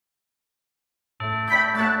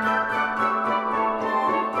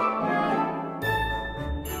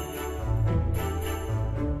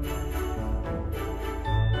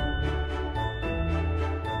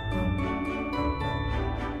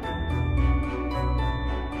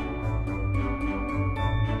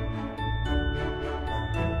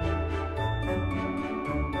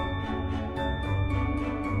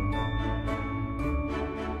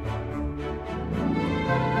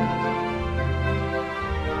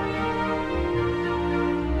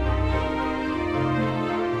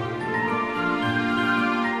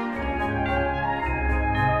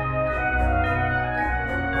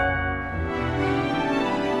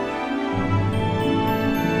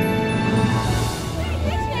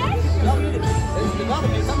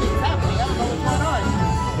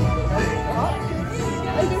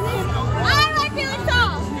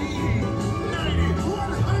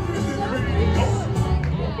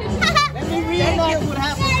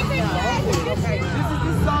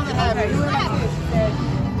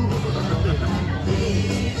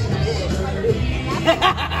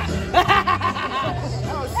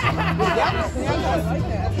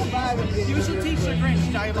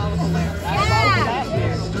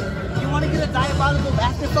want to go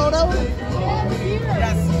after photo?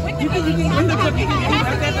 Yes. You can bring the cookie.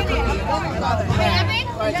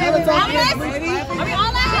 Alright, tell us all again. Are we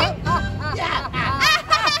all out? Yeah.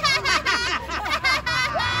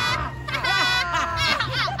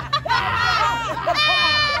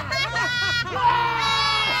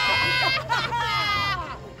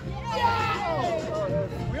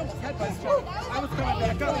 I was coming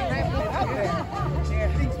back up. Yeah,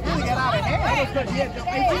 things really got out of hand.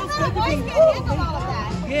 It feels good to be.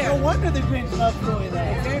 Yeah, no wonder the Grinch loves doing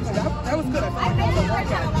that. Exactly. That was good. I made a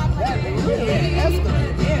workout. Yeah, that's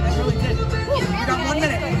good. Yeah, that really did. We got 1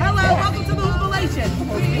 minute. Hello, welcome to the Whovillation.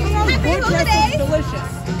 Happy Your dress holidays. is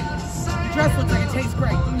delicious. Your dress looks like it tastes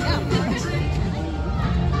great.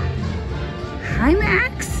 Hi,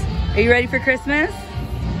 Max. Are you ready for Christmas?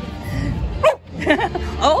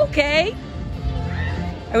 Okay.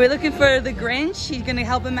 Are we looking for the Grinch? He's gonna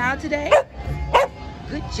help him out today?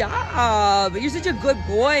 Good job. You're such a good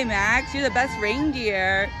boy, Max. You're the best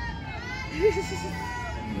reindeer. Hey,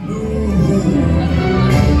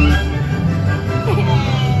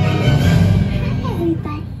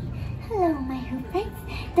 everybody. Hello, my Who friends.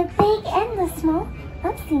 The big and the small.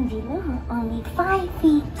 I'm Cindy Lou, only 5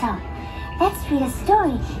 feet tall. Let's read a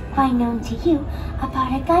story quite known to you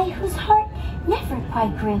about a guy whose heart never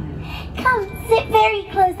quite grew. Come, sit very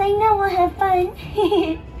close. I know we'll have fun.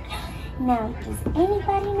 Now, does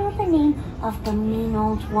anybody know the name of the mean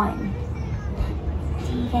old one?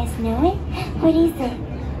 Do you guys know it? What is it?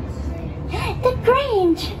 The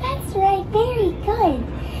Grinch! That's right, very good.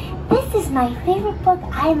 This is my favorite book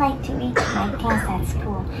I like to read to my class at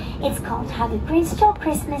school. It's called How the Grinch Stole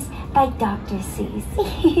Christmas by Dr. Seuss.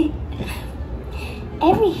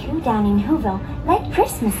 Every Who down in Whoville liked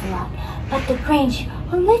Christmas a lot, but the Grinch,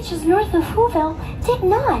 who lived just north of Whoville, did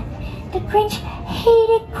not. The Grinch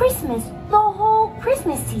hated Christmas the whole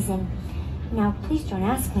Christmas season. Now, please don't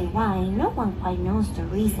ask me why. No one quite knows the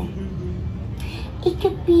reason. It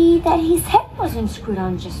could be that his head wasn't screwed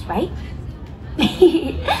on just right.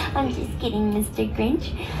 I'm just kidding, Mr.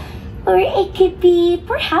 Grinch. Or it could be,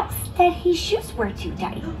 perhaps, that his shoes were too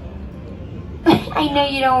tight. I know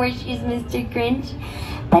you don't wear shoes, Mr. Grinch.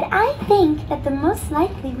 But I think that the most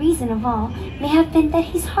likely reason of all may have been that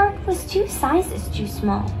his heart was 2 sizes too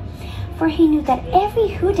small. For he knew that every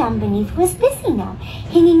Who down beneath was busy now,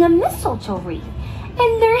 hanging a mistletoe wreath.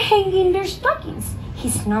 And they're hanging their stockings. He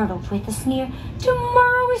snarled with a sneer,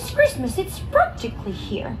 "Tomorrow is Christmas, it's practically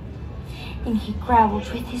here." And he growled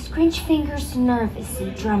with his Grinch fingers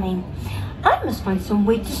nervously drumming, "I must find some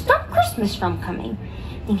way to stop Christmas from coming."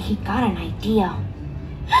 Then he got an idea.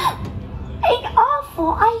 An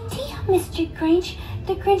awful idea, Mr. Grinch.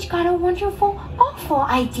 The Grinch got a wonderful, awful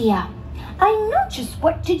idea. I know just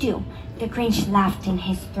what to do. The Grinch laughed in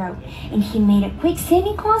his throat, and he made a quick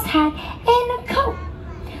Santa Claus hat and a coat.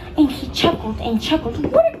 And he chuckled and chuckled.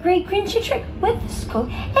 What a great Grinchy trick! With this coat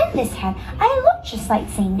and this hat, I look just like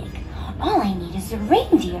Saint Nick. All I need is a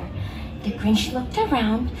reindeer. The Grinch looked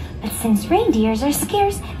around, but since reindeers are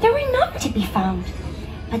scarce, they were not to be found.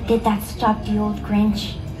 But did that stop the old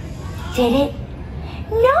Grinch? Did it?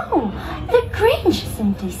 No! The Grinch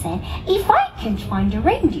simply said, "If I can find a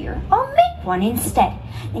reindeer, I'll make one instead."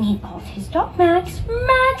 Then he called his dog Max,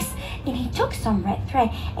 Max! Then he took some red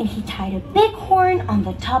thread and he tied a big horn on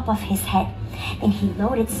the top of his head. Then he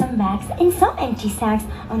loaded some bags and some empty sacks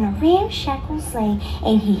on a ramshackle sleigh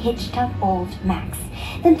and he hitched up old Max.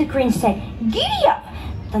 Then the Grinch said, "Giddy up!"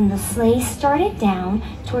 Then the sleigh started down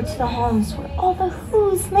towards the homes where all the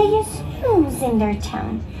Who's lay as snooze in their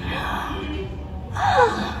town.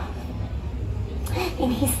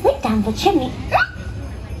 And he slid down the chimney.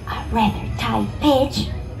 A rather tight pitch.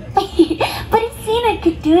 But if Santa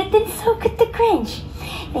could do it, then so could the Grinch.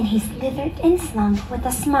 Then he slithered and slunk with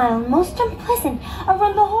a smile most unpleasant.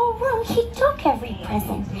 Around the whole room he took every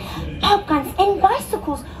present. Popguns and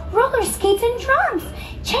bicycles, roller skates and drums,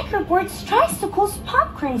 checkerboards, tricycles,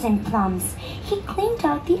 popcorns and plums. He cleaned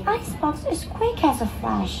out the icebox as quick as a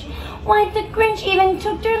flash. Why, the Grinch even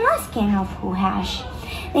took their last can of Who hash.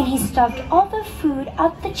 Then he stuffed all the food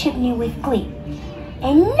up the chimney with glee.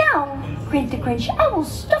 "And now," grinned the Grinch, "I will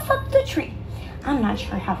stuff up the tree." I'm not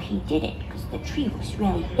sure how he did it, because the tree was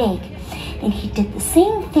really big. Then he did the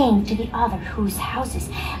same thing to the other Who's houses,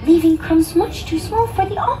 leaving crumbs much too small for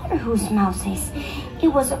the other Who's mouses.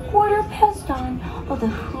 It was 1/4 dawn, all the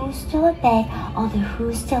Who's still abed, all the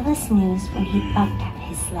Who's still a snooze when he bucked up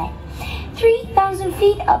his sled. 3,000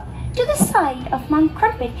 feet up to the side of Mount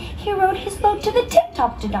Crumpet, he rode his load to the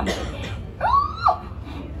tip-top to dump it.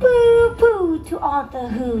 Boo, boo to all the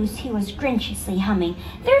Who's, he was grinchiously humming.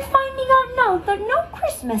 They're finding out now that no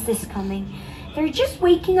Christmas is coming. They're just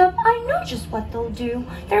waking up. I know just what they'll do.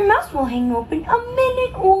 Their mouths will hang open a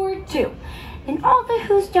minute or two. And all the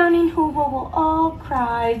Who's down in Whoville will all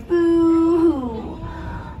cry, boo-hoo.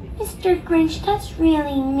 Mr. Grinch, that's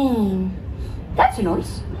really mean. That's a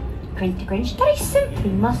noise, grinned the Grinch, that I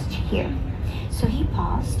simply must hear. So he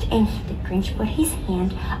paused, and the Grinch put his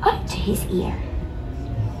hand up to his ear.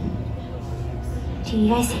 Do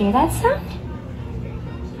you guys hear that sound?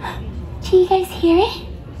 Do you guys hear it?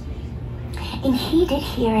 And he did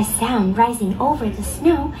hear a sound rising over the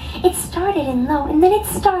snow. It started in low, and then it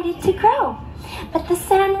started to grow. But the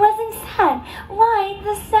sound wasn't sad. Why,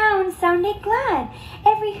 the sound sounded glad.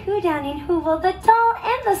 Every Who down in Whoville, the tall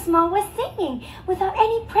and the small, was singing without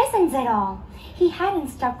any presents at all. He hadn't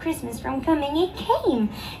stopped Christmas from coming. It came.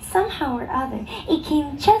 Somehow or other, it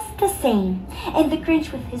came just the same. And the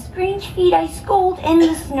Grinch with his Grinch feet, ice cold in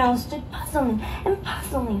the snow, stood puzzling and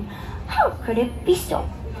puzzling. How could it be so?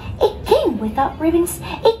 It came without ribbons,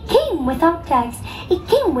 it came without tags, it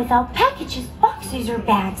came without packages, boxes, or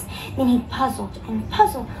bags. Then he puzzled and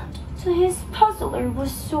puzzled till his puzzler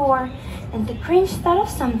was sore, and the Grinch thought of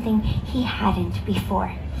something he hadn't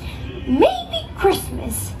before. Maybe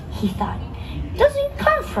Christmas, he thought, doesn't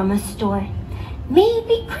come from a store.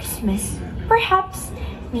 Maybe Christmas, perhaps,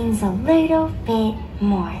 means a little bit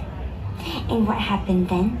more. And what happened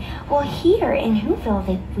then? Well, here in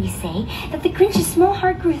Whoville we say that the Grinch's small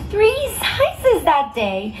heart grew 3 sizes that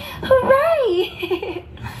day. Hooray!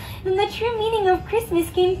 Then the true meaning of Christmas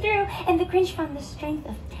came through, and the Grinch found the strength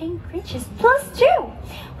of 10 Grinches plus 2.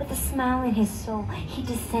 With a smile in his soul, he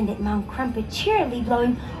descended Mount Crumpet, cheerily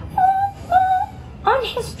blowing on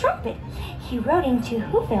his trumpet. He rode into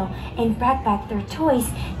Whoville and brought back their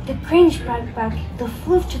toys. The Grinch brought back the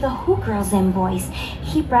flute to the Who girls and boys.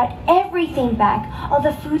 He brought everything back, all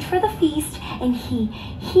the food for the feast, and he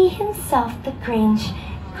himself, the Grinch,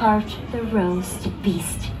 carved the roast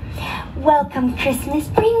beast. Welcome Christmas,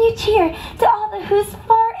 bring you cheer to all the Who's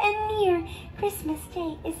far and near. Christmas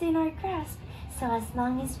Day is in our grasp, so as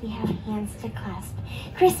long as we have hands to clasp,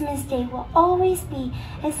 Christmas Day will always be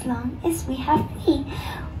as long as we have me.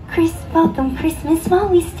 Welcome Christmas while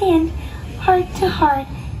we stand, heart to heart,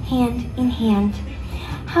 hand in hand.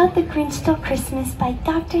 How the Grinch Stole Christmas by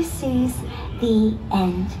Dr. Seuss, the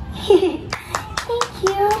end. Thank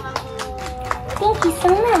you. Thank you so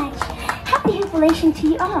much. Happy jubilation to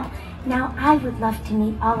you all. Now I would love to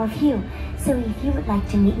meet all of you. So if you would like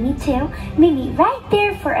to meet me too, meet me right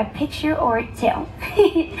there for a picture or two.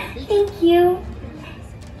 Thank you.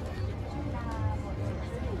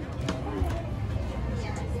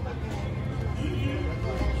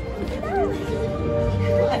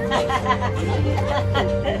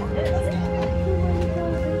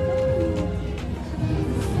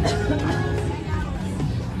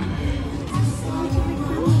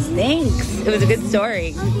 Thanks. It was a good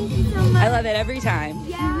story. Oh, thank you so much. I love it every time.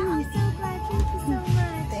 Yeah, I'm so glad. Thank you so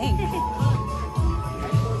much. Thanks.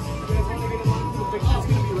 It's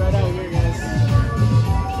gonna be right out here, guys.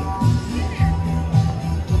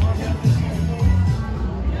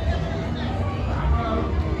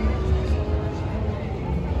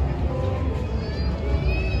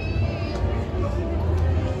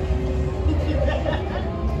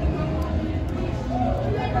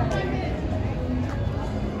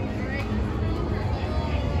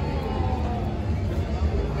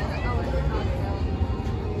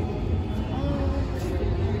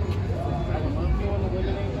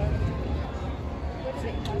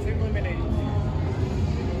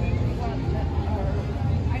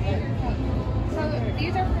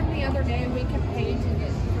 These are from the other day, and we can pay to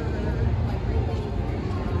get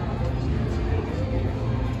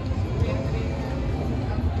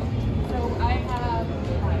So I have,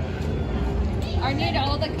 I need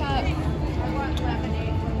all the cups. I want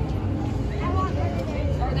lemonade.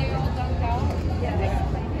 Are they all dunked out? Yeah.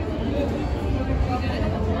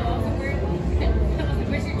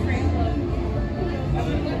 Where's your tray?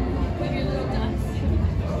 With your little ducks.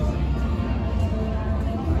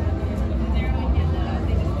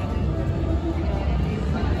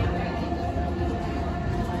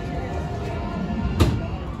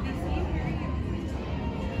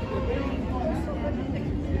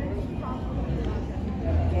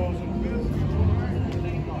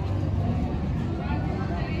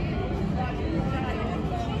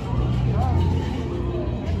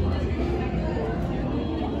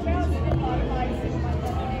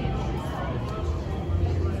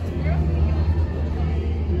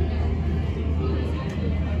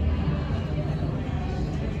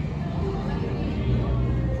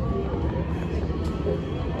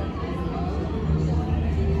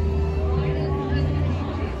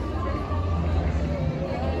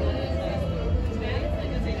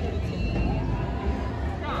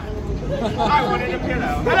 I wanted a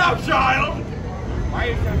pillow. Hello, child. Why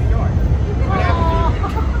are you shutting the door? What happened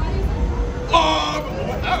to you?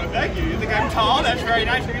 Oh, thank you. You think I'm tall? That's very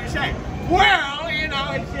nice of you to say. Well, you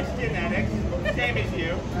know, it's just genetics. Same as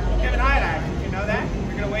you. Kevin eyelashes, you know that?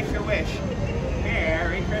 You're going to waste your wish.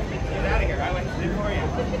 Merry Christmas. Get out of here. I wasted it for you.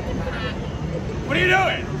 What are you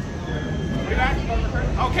doing? You asking for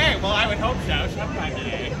Christmas? Okay, well, I would hope so. Sometime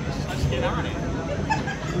today. Let's get on it.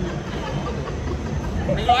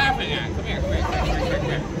 What are you laughing at? Come here, come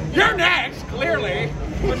here. You're next, clearly.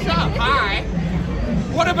 What's up? Hi.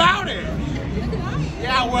 What about it?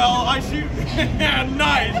 Yeah, well, I shoot.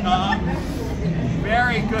 Nice, huh?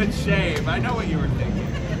 Very good shave. I know what you were thinking.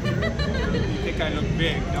 You think I look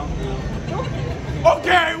big, don't you?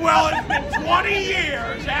 Okay, well, it's been 20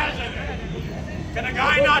 years, hasn't it? Can a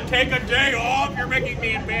guy not take a day off? You're making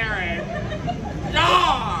me embarrassed.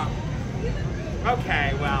 No!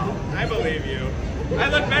 Okay, well, I believe you. I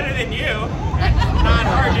look better than you. That's not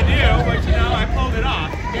hard to do, but you know, I pulled it off.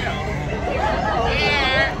 Yeah.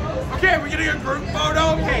 Okay, we're getting a group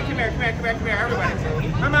photo. Okay, come here, everybody.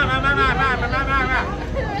 Mama.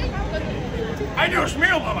 I do a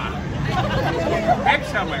smell, mama. Heck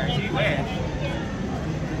somewhere, gee whiz.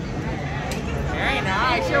 Very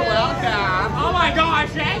nice, you're welcome. Oh my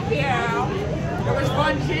gosh, thank you. It was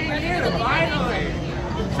fun seeing you, finally.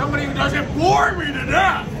 Somebody who doesn't bore me to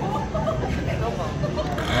death.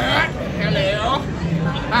 Hello.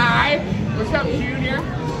 Hi. What's up, Junior?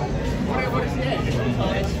 What is this?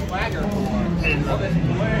 Oh, it's swagger. Oh, this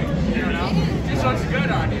bling. You know? This looks good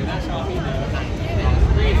on you. That's all he knows.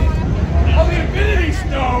 Read it. Oh, the Infinity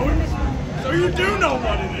Stones! So you do know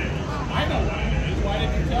what it is. I know what it is. Why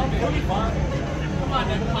didn't you tell me? Come on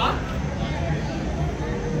then, huh?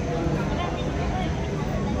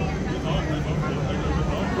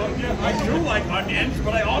 I do like onions,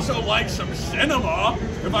 but I also like some cinema,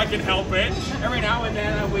 if I can help it. Every now and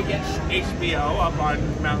then we get HBO up on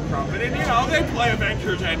Mount Crumpet, and you know, they play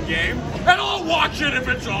Avengers Endgame, and I'll watch it if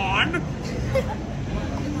it's on.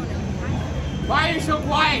 Why are you so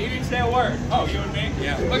quiet? You didn't say a word. Oh, you and me?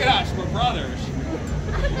 Yeah. Look at us, we're brothers.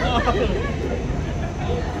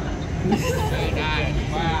 Very nice,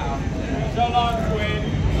 wow. So long, Quinn.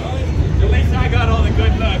 At least I got all the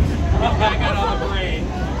good looks. I got all the brains.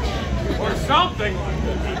 Or something like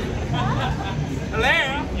that.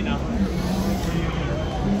 Hello? You know.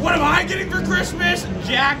 What am I getting for Christmas?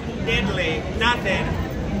 Jack Diddley. Nothing.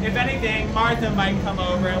 If anything, Martha might come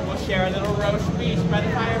over and we'll share a little roast feast by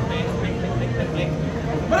the fireplace.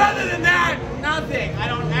 But other than that, nothing. I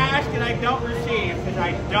don't ask and I don't receive because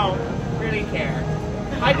I don't really care.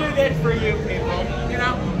 I do this for you people, you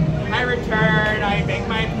know? I return, I make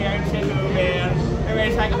my appearance at Who-Bee.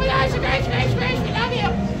 Everybody's like, oh my gosh, Grinch, we love you.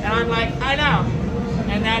 And I'm like, I know.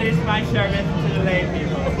 And that is my service to the lay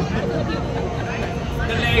people.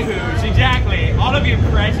 The lay who's, exactly. All of you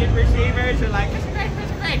present receivers are like, Mr.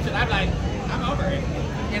 Grinch, and I'm like, I'm over it,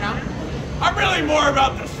 you know? I'm really more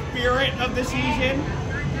about the spirit of the season,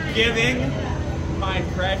 giving my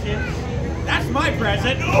presents. That's my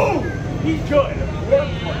present. Ooh, he's good.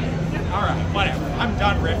 All right, whatever. I'm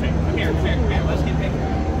done riffing. Come here. Let's get big.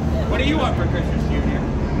 What do you want for Christmas, Junior?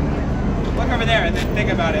 Look over there and then think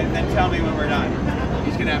about it and then tell me when we're done.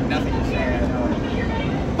 He's gonna have nothing to say, I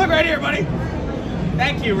know. Look right here, buddy.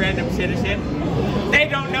 Thank you, random citizen. They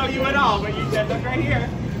don't know you at all, but you said look right here.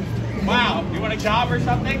 Wow, you want a job or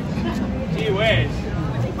something? Gee whiz.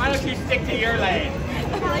 Why don't you stick to your lane?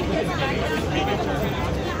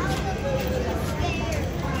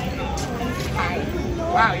 Hi.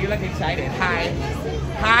 Wow, you look excited. Hi.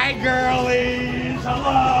 Hi, girlies.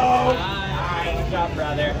 Hello. Hi. What's up,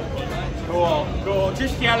 brother? Cool.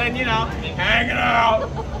 Just yelling, you know, hanging out.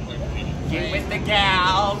 Get with the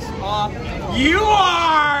gals. Oh, you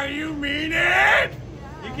are. You mean it?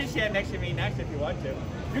 You can stand next to me next if you want to.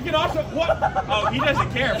 You can also, what? Oh, he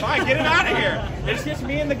doesn't care. Fine, get him out of here. It's just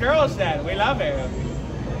me and the girls then. We love it.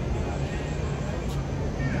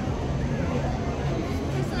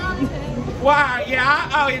 Wow, yeah?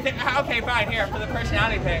 Oh, you think, okay, fine, here, for the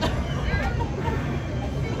personality pick.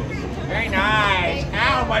 Very nice.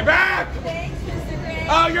 Ow, my back! Thanks, Mr. Grinch.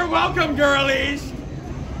 Oh, you're welcome, girlies.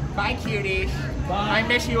 Bye, cuties. Bye. I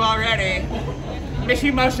miss you already. Miss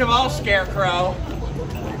you most of all, Scarecrow.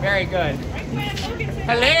 Very good.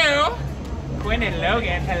 Hello? Quinn and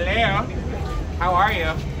Logan, hello. How are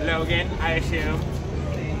you, Logan, I assume?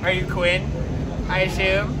 Are you Quinn, I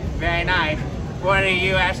assume? Very nice. What are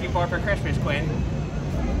you asking for Christmas, Quinn?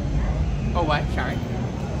 Oh, what? Sorry.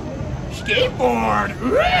 Skateboard!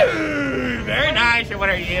 Woo! Very nice. And what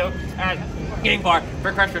are you getting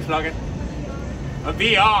for Christmas, Logan? A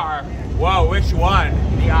VR? Whoa, which one?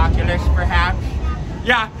 The Oculus, perhaps?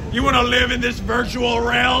 Yeah, you want to live in this virtual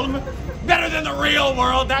realm? Better than the real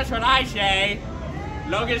world, that's what I say.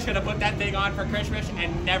 Logan's gonna put that thing on for Christmas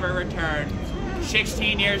and never return.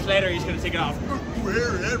 16 years later, he's gonna take it off.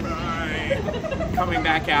 Where am I? Coming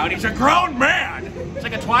back out. He's a grown man! It's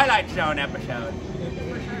like a Twilight Zone episode.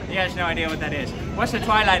 He has no idea what that is. What's the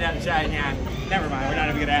Twilight episode? Yeah, never mind, we're not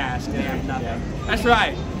even gonna ask. Yeah, nothing. That's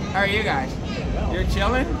right. How are you guys? You're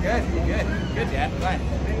chilling? Good, good. Good, Dad. Good.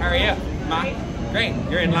 How are you? Mom? Great.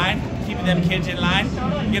 You're in line? Keeping them kids in line?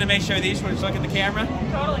 You gonna make sure these ones look at the camera?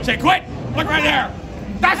 Totally. Say, Quinn! Look right there!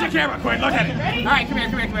 That's the camera, Quinn! Look at it! Alright, come here.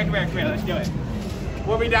 Let's do it.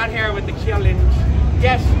 We'll be down here with the killings.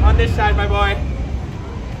 Yes, on this side, my boy.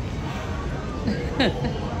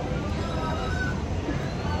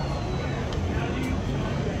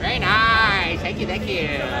 Very nice. Thank you.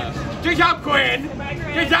 Good job, Quinn.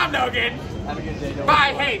 Good job, Logan. Have a good day.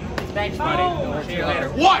 Bye. Hey, thanks, buddy. See you later.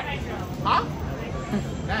 What? Huh?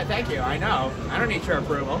 No, thank you. I know. I don't need your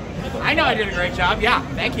approval. I know I did a great job. Yeah,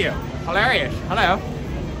 thank you. Hilarious. Hello.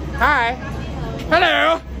 Hi.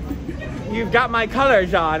 Hello. You've got my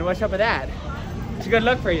colors on. What's up with that? It's a good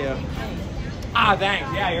look for you. Ah, thanks.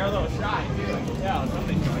 Yeah, you're a little shy, too. I can tell.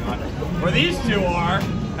 Something's going on. Where these two are.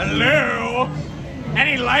 Hello.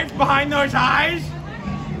 Any life behind those eyes?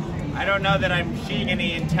 I don't know that I'm seeing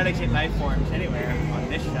any intelligent life forms anywhere on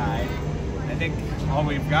this side. I think all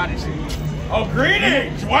we've got is... Oh,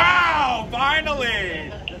 greetings! Wow,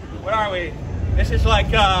 finally! What are we? This is like,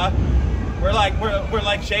 we're like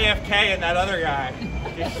JFK and that other guy.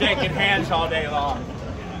 Just shaking hands all day long.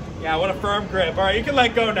 Yeah, what a firm grip. All right, you can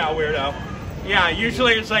let go now, weirdo. Yeah,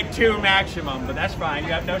 usually it's like 2 maximum, but that's fine.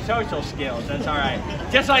 You have no social skills. That's all right.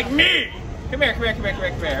 Just like me! Come here.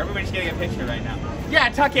 Everybody's getting a picture right now. Yeah,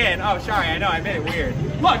 tuck in. Oh, sorry, I know, I made it weird.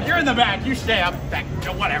 Look, you're in the back. You stay up back.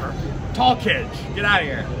 Whatever. Tall kids. Get out of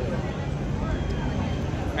here.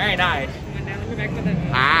 Very nice.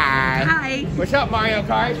 Hi. Hi. What's up, Mario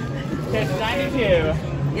Kart? Test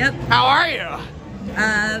 92. Yep. How are you?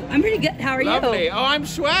 I'm pretty good. How are Lovely. you? Oh, I'm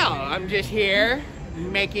swell. I'm just here,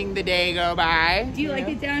 making the day go by. Do you like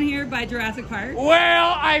it down here by Jurassic Park?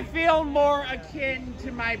 Well, I feel more akin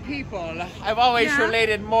to my people. I've always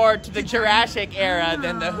related more to the Jurassic era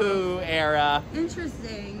than the Who era.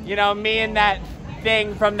 Interesting. You know, me and that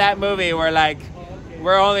thing from that movie were like,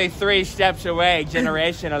 we're only 3 steps away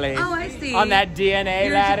generationally. Oh, I see. On that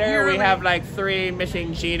DNA ladder, you're we like... have like 3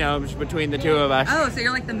 missing genomes between the 2 of us. Oh, so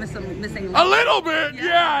you're like the missing link. A little bit,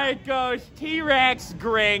 yeah. It goes T-Rex,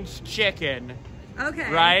 Grinch, chicken.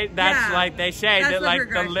 Okay. Right? That's like they say That's that like the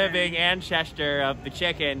regression. living ancestor of the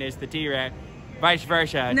chicken is the T-Rex. Vice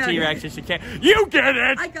versa. No, T-Rex is the chicken. You get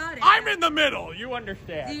it! I got it. I'm in the middle. You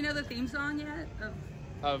understand. Do you know the theme song yet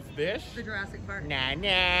of this? The Jurassic Park. Na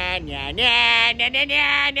na na na na na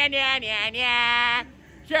na na na na na.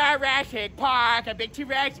 Jurassic Park, a big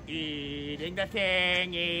T-Rex eating the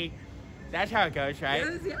thingy. That's how it goes, right?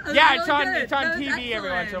 Yeah, it's on TV every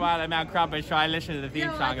once in a while at Mount Crumpus, so I listen to the theme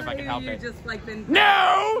song if I can help it. Just, like, been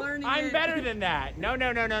I'm better than that. No.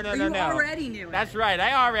 You already knew it. That's right,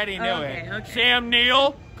 I already knew it. Okay. Sam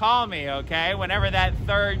Neill, call me, okay? Whenever that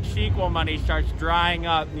 3rd sequel money starts drying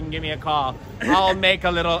up, you can give me a call. I'll make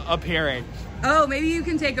a little appearance. Oh, maybe you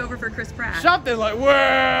can take over for Chris Pratt. Something like,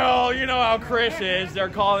 well, you know how Chris is. They're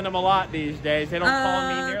calling him a lot these days. They don't call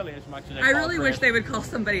me nearly as much as they call I really Chris. wish they would call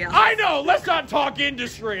somebody else. I know. Let's not talk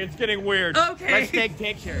industry. It's getting weird. Okay. Let's take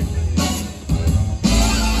pictures.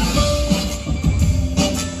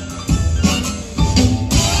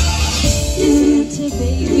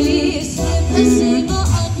 Baby, slip a single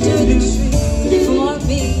under the tree for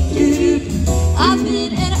me. I've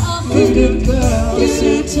been an awful good girl.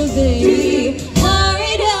 Listen to baby,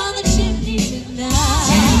 hurry down the chimney tonight.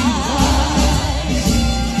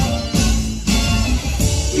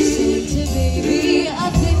 Listen to baby, I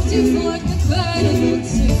picked you for the burning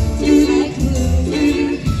too like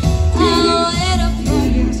glue. I'll head up for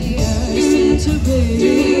you, dear. Listen to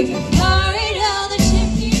baby, hurry down the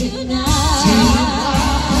chimney tonight.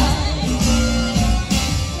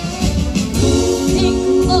 Think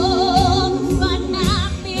of all the fun I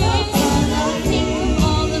made. Think of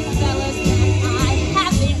all the fellas that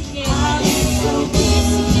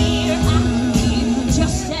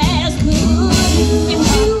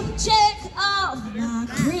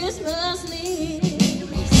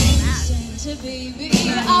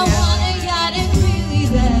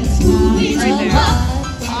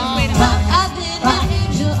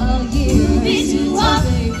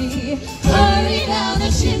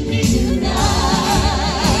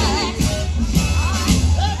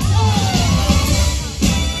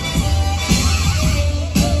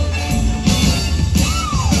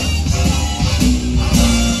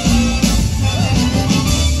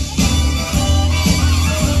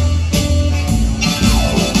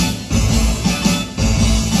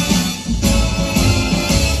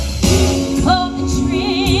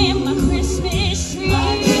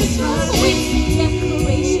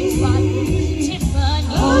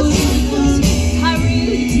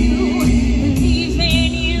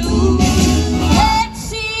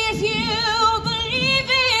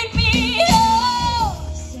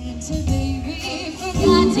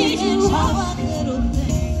what little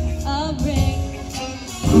thing I'll bring.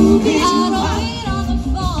 I'll wait on the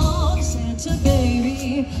phone, Santa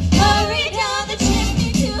baby. Hurry down the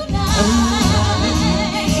chimney tonight.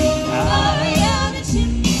 Hurry down the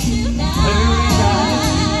chimney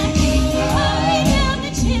tonight. Hurry down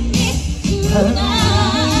the chimney tonight.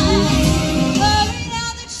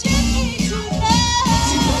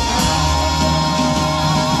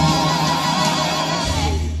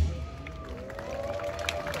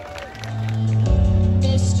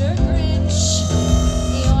 Mr. Grinch,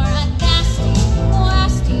 you're a nasty,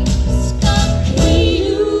 nasty skunk.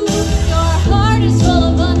 Your heart is full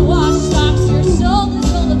of unwashed socks. Your soul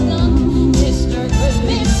is full of gunk. Mr.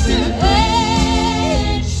 Grinch.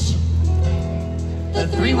 The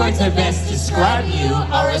three words that best describe you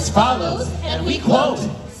are as follows, and we quote: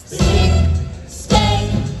 Stick, stay,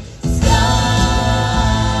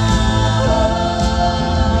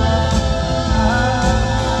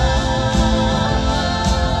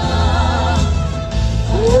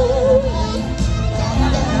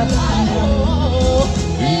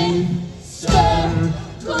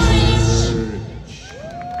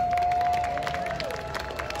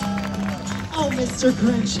 Oh, Mr.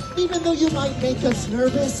 Grinch, even though you might make us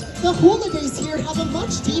nervous, the holidays here have a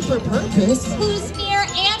much deeper purpose. Who's near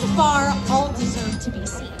and far all deserve to be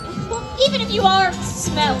seen. Even if you are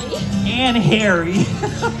smelly. And hairy.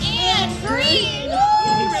 And green.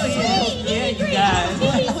 Yeah, you guys.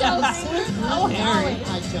 Oh, Harry.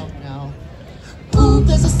 I don't know. Ooh,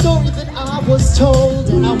 there's a story that I was told,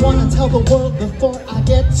 and I want to tell the world before I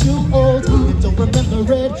get too old. And don't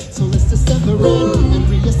remember it, so let's dissemble it and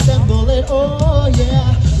reassemble it. Oh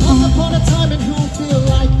yeah. Once upon a time in Whoville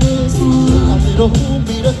like this, a little Who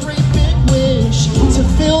made a great big wish to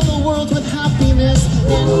fill the world with happiness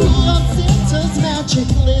and be on Santa's magic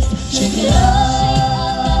list. Shake it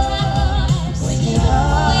up, Wake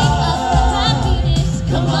up the happiness.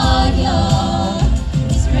 Come on, y'all.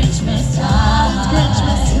 It's Grinchmas time.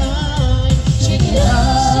 Grinchmas time. Shake it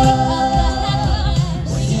up.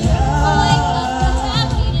 Wake up the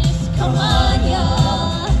happiness. Come on,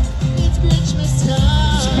 y'all. It's Grinchmas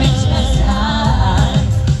time. It's Grinchmas time.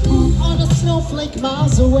 Ooh, on a snowflake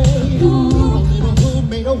miles away, a little Who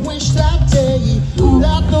made a wish that day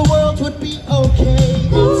that the world would be okay,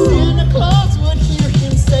 and Santa Claus would hear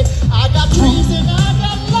him say, I got trees and I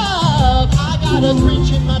got love. I got a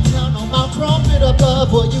Grinch in my town on Mount Crumpet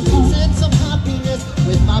above. Will you send some happiness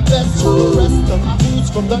with my best to the rest of my Who's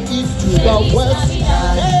from the east to the west?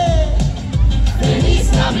 Hey!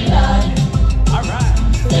 Feliz Navidad. All right.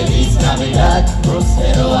 Feliz Navidad.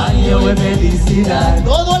 Prospero año de felicidad.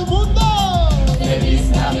 Todo el mundo. Feliz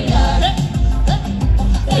Navidad.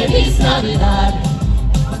 Feliz Navidad.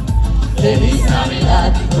 Feliz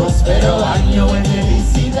Navidad. Prospero año de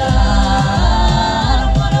felicidad.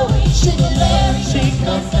 I wanna wish you a merry Shake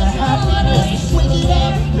up the happiness. Wake it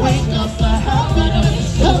up. Wake up the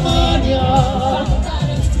happiness. Come on, y'all.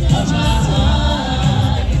 Grinchmas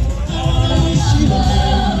time. I wanna wish you a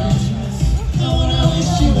merry Christmas. I wanna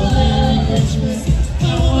wish you a merry Christmas.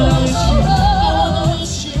 I wanna wish you. I wanna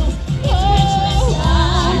wish you. Grinchmas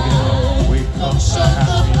time. Wake up the Shut the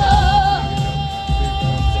happiness.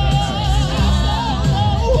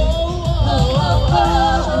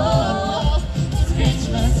 It's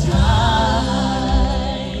Grinchmas time.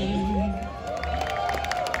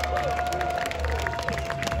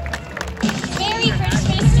 Merry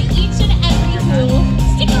Christmas to each and every Who.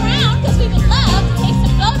 Stick around because we would love to take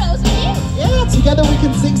some photos with you. Yeah, together we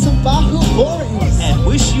can sing some Who chorus. And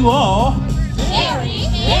wish you all